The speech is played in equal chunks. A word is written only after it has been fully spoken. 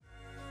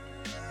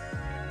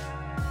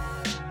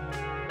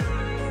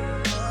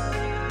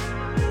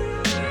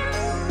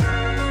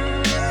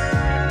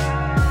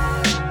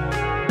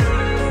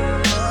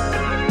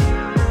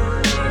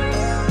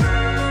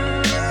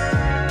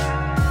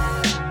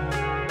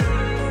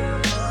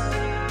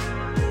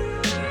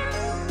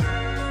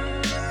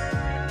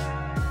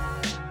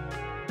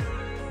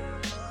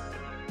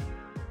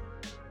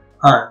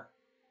Hi,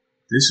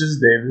 this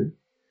is David,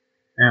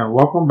 and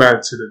welcome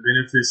back to the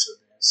Benefits of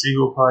Being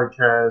Single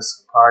podcast,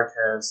 a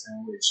podcast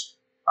in which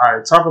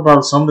I talk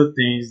about some of the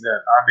things that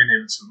I've been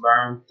able to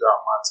learn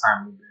throughout my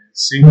time of being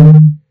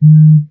single.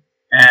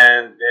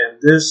 And in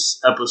this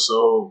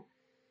episode,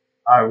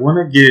 I want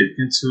to get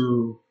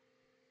into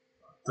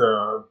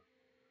the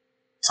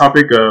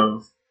topic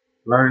of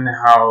learning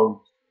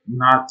how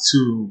not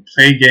to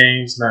play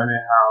games,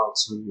 learning how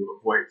to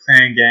avoid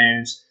playing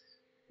games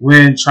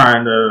when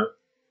trying to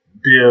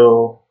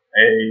build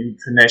a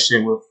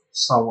connection with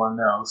someone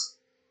else.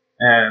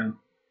 And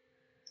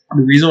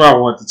the reason why I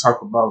want to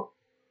talk about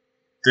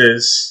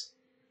this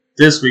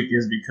week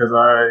is because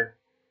I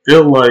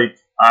feel like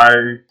I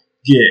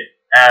get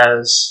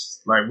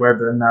asked like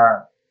whether or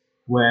not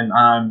when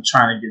I'm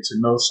trying to get to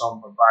know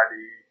somebody,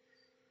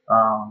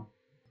 um,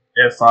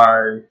 if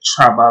I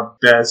try my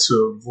best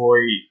to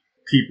avoid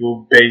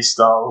people based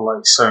on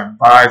like certain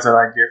vibes that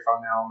I get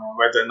from them, and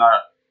whether or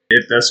not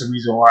if that's the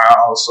reason why I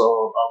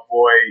also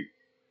avoid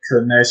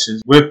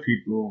connections with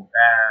people.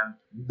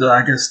 And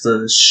I guess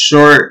the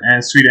short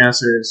and sweet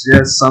answer is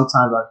yes.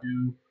 Sometimes I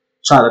do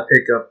try to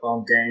pick up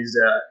on games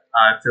that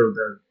I feel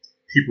that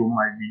people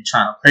might be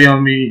trying to play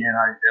on me, and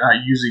I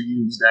usually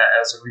use that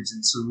as a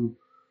reason to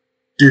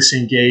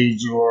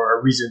disengage or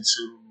a reason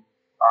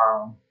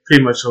to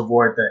pretty much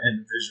avoid that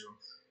individual.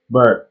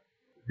 But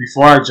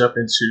before I jump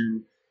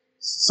into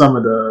some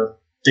of the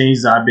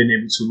things that I've been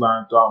able to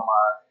learn throughout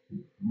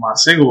my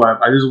single life,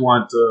 I just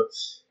want to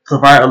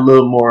provide a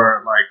little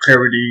more like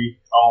clarity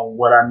on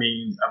what I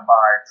mean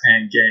by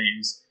playing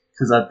games.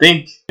 Because I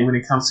think when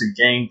it comes to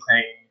game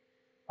playing,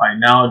 like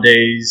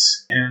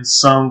nowadays, in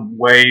some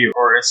way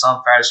or in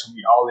some fashion,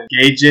 we all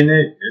engage in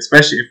it,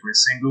 especially if we're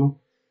single.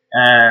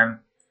 And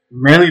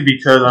mainly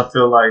because I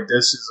feel like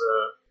this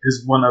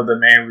is one of the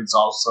main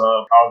results of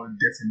all the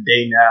different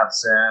dating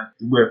apps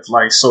and with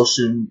like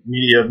social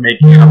media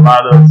making a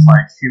lot of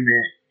like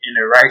human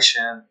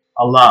interaction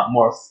a lot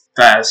more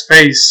fast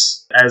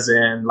paced, as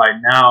in like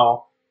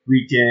now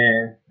we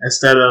can,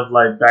 instead of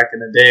like back in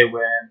the day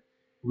when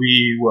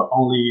we were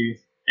only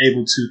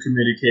able to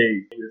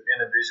communicate with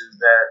individuals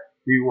that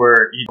we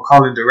were either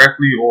calling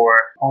directly or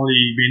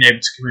only being able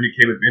to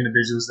communicate with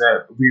individuals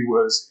that we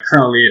was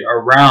currently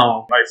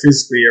around, like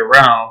physically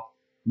around.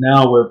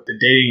 Now with the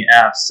dating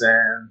apps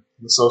and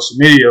the social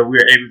media,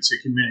 we're able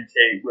to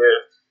communicate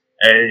with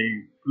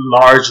a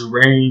large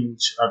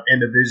range of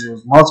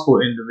individuals,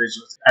 multiple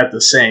individuals at the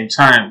same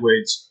time,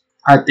 which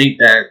I think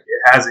that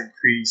it has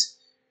increased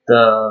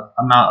the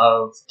amount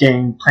of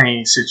game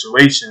playing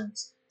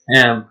situations.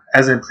 And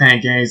as in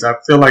playing games, I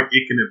feel like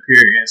it can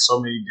appear in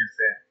so many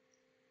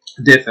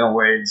different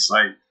ways.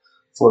 Like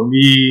for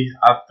me,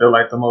 I feel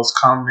like the most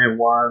common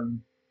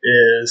one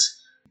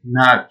is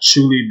not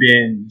truly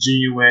being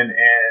genuine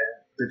in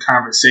the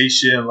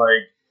conversation,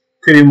 like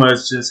pretty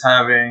much just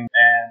having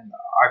an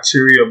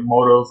ulterior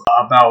motive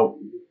about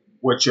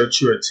what your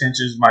true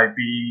intentions might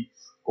be,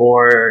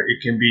 or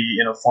it can be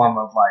in a form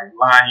of like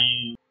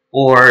lying,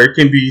 or it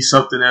can be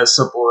something as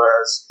simple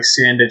as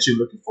saying that you're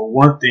looking for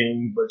one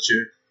thing, but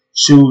you're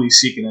truly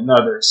seeking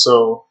another.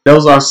 So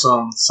those are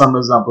some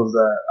examples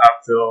that I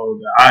feel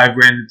that I've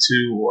ran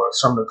into, or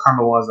some of the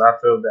common ones that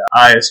I feel that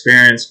I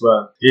experienced.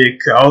 But it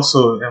could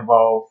also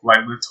involve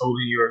like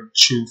withholding your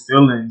true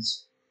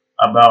feelings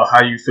about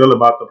how you feel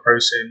about the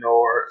person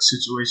or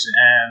situation.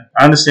 And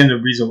I understand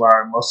the reason why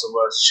most of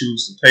us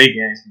choose to play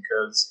games,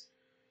 because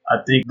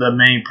I think the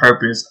main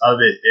purpose of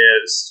it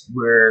is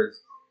we're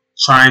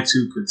trying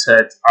to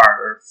protect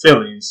our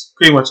feelings,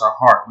 pretty much our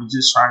heart. We're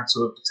just trying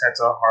to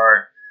protect our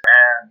heart,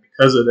 and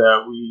because of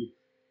that, we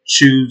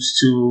choose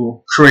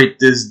to create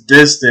this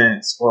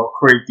distance or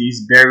create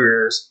these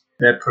barriers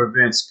that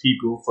prevents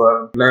people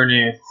from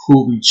learning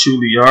who we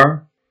truly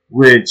are.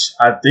 Which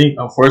I think,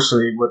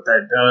 unfortunately, what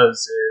that does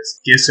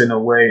is gets in the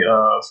way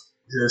of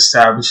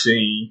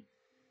establishing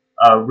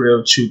a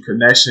real true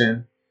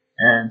connection,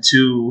 and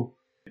two,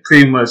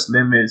 pretty much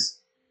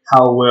limits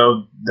how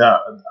well the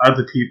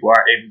other people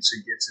are able to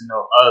get to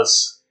know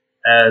us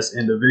as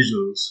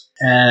individuals.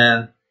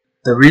 And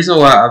the reason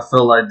why I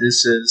feel like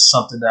this is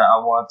something that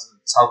I want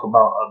to talk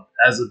about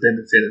as a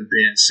benefit of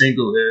being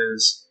single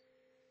is,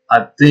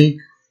 I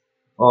think,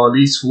 or at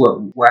least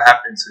what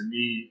happened to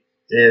me,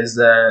 is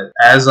that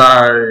as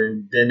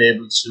I've been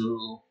able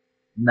to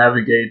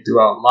navigate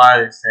throughout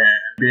life and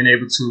being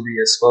able to be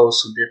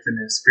exposed to different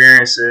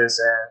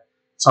experiences and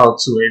talk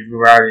to a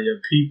variety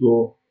of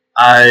people,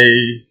 I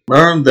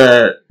learned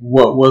that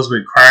what was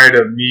required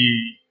of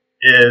me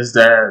is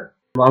that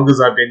as long as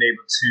I've been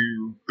able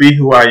to be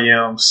who I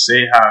am,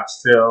 say how I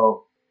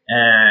feel,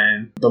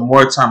 and the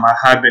more time I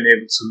have been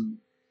able to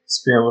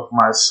spend with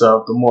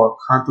myself, the more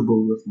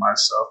comfortable with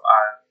myself I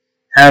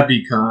have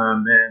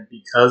become. And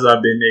because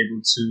I've been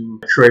able to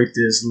create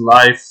this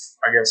life,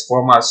 I guess,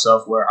 for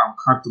myself where I'm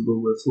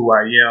comfortable with who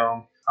I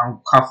am,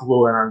 I'm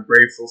comfortable and I'm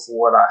grateful for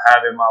what I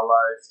have in my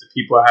life, the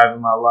people I have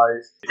in my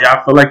life. Yeah,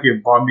 I feel like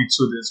it brought me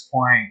to this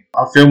point.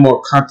 I feel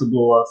more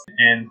comfortable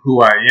in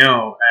who I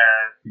am,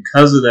 and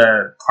because of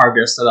that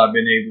progress that I've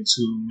been able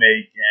to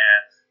make,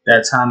 and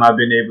that time I've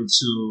been able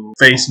to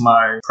face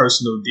my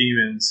personal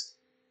demons.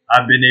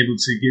 I've been able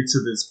to get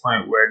to this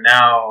point where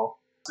now,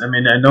 I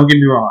mean, and don't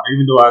get me wrong,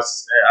 even though I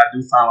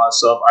do find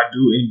myself, I do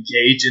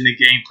engage in the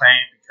game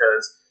playing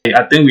because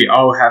I think we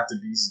all have to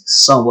be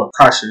somewhat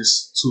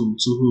cautious to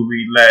who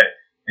we let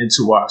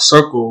into our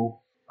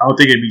circle. I don't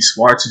think it'd be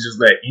smart to just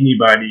let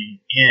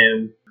anybody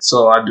in.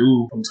 So I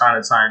do from time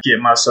to time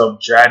get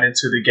myself dragged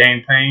into the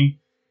game playing.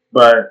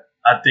 But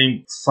I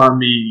think for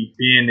me,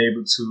 being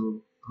able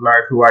to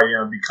learn who I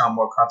am, become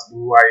more comfortable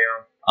who I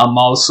am, I'm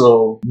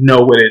also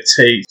know what it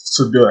takes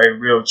to build a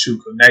real true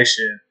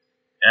connection.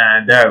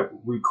 And that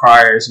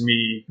requires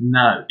me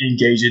not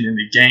engaging in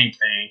the game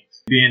thing,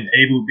 being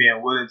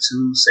willing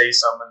to say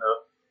some of the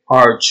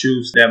hard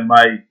truths that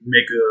might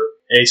make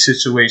a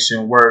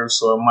situation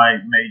worse, or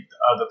might make the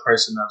other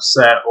person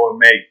upset, or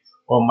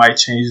might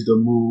change the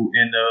mood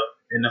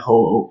in the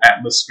whole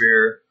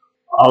atmosphere.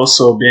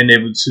 Also, being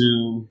able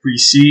to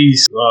receive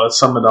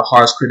some of the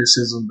harsh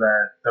criticism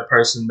that the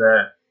person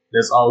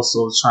that's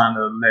also trying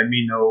to let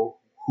me know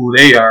who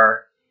they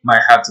are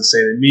might have to say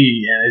to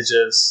me, and it's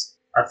just,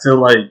 I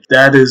feel like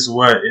that is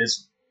what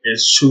is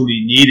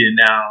truly needed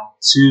now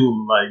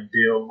to like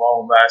build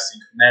long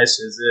lasting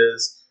connections,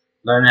 is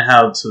learning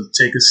how to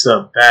take a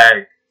step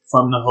back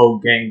from the whole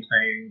game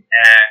playing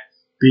and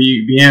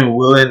being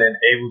willing and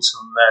able to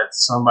let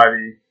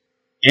somebody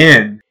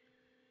in.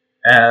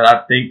 And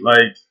I think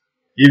like,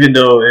 even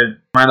though it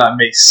might not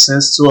make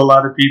sense to a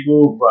lot of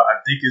people, but I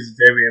think it's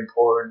very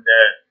important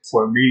that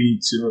for me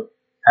to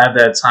have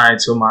that time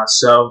to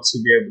myself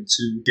to be able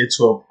to get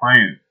to a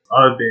point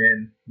of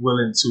being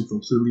willing to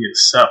completely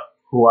accept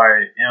who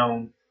I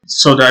am,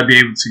 so that I be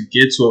able to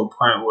get to a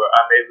point where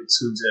I'm able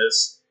to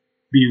just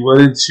be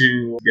willing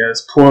to, I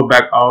guess, pull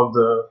back all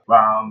the,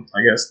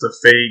 the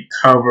fake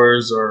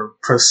covers or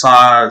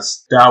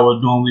facades that I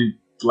would normally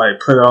like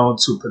put on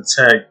to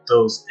protect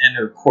those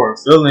inner core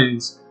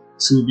feelings,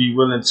 to be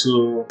willing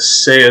to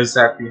say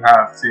exactly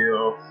how I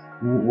feel,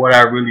 what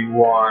I really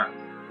want,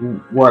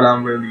 what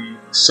I'm really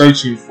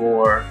searching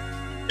for,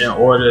 in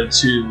order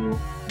to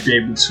be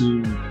able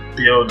to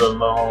build a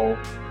long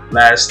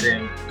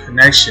lasting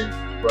connection.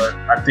 But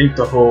I think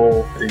the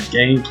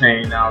game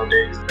playing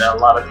nowadays that a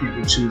lot of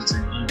people choose to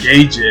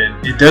engage in,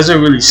 it doesn't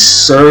really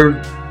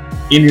serve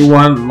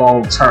anyone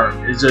long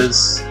term.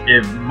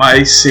 It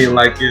might seem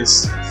like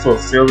it's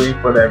fulfilling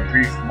for that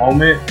brief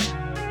moment,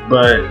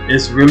 but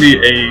it's really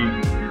a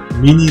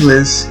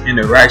meaningless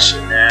interaction,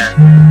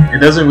 and it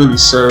doesn't really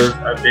serve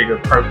a bigger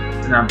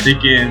purpose. And I'm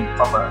thinking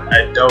from an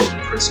adult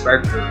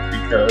perspective,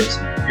 because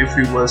if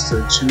we was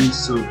to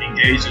choose to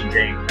engage in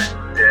gameplay,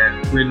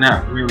 then we're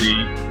not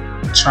really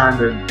trying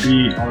to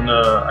be on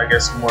a, I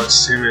guess, more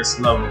serious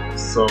level.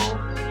 So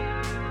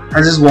I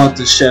just wanted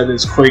to share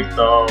this quick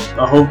thought.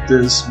 I hope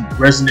this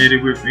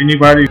resonated with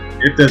anybody.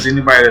 If there's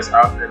anybody that's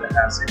out there that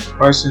has any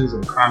questions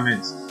or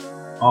comments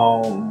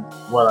on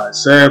what I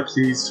said,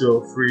 please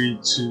feel free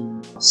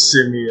to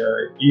send me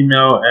an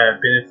email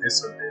at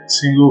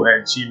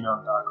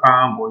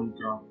benefitsofbeingsingle@gmail.com, or you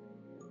can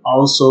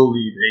also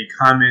leave a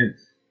comment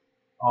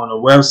on the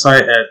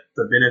website at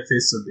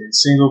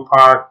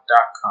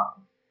thebenefitsofbeingsinglepod.com.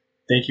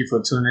 Thank you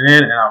for tuning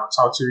in, and I will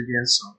talk to you again soon.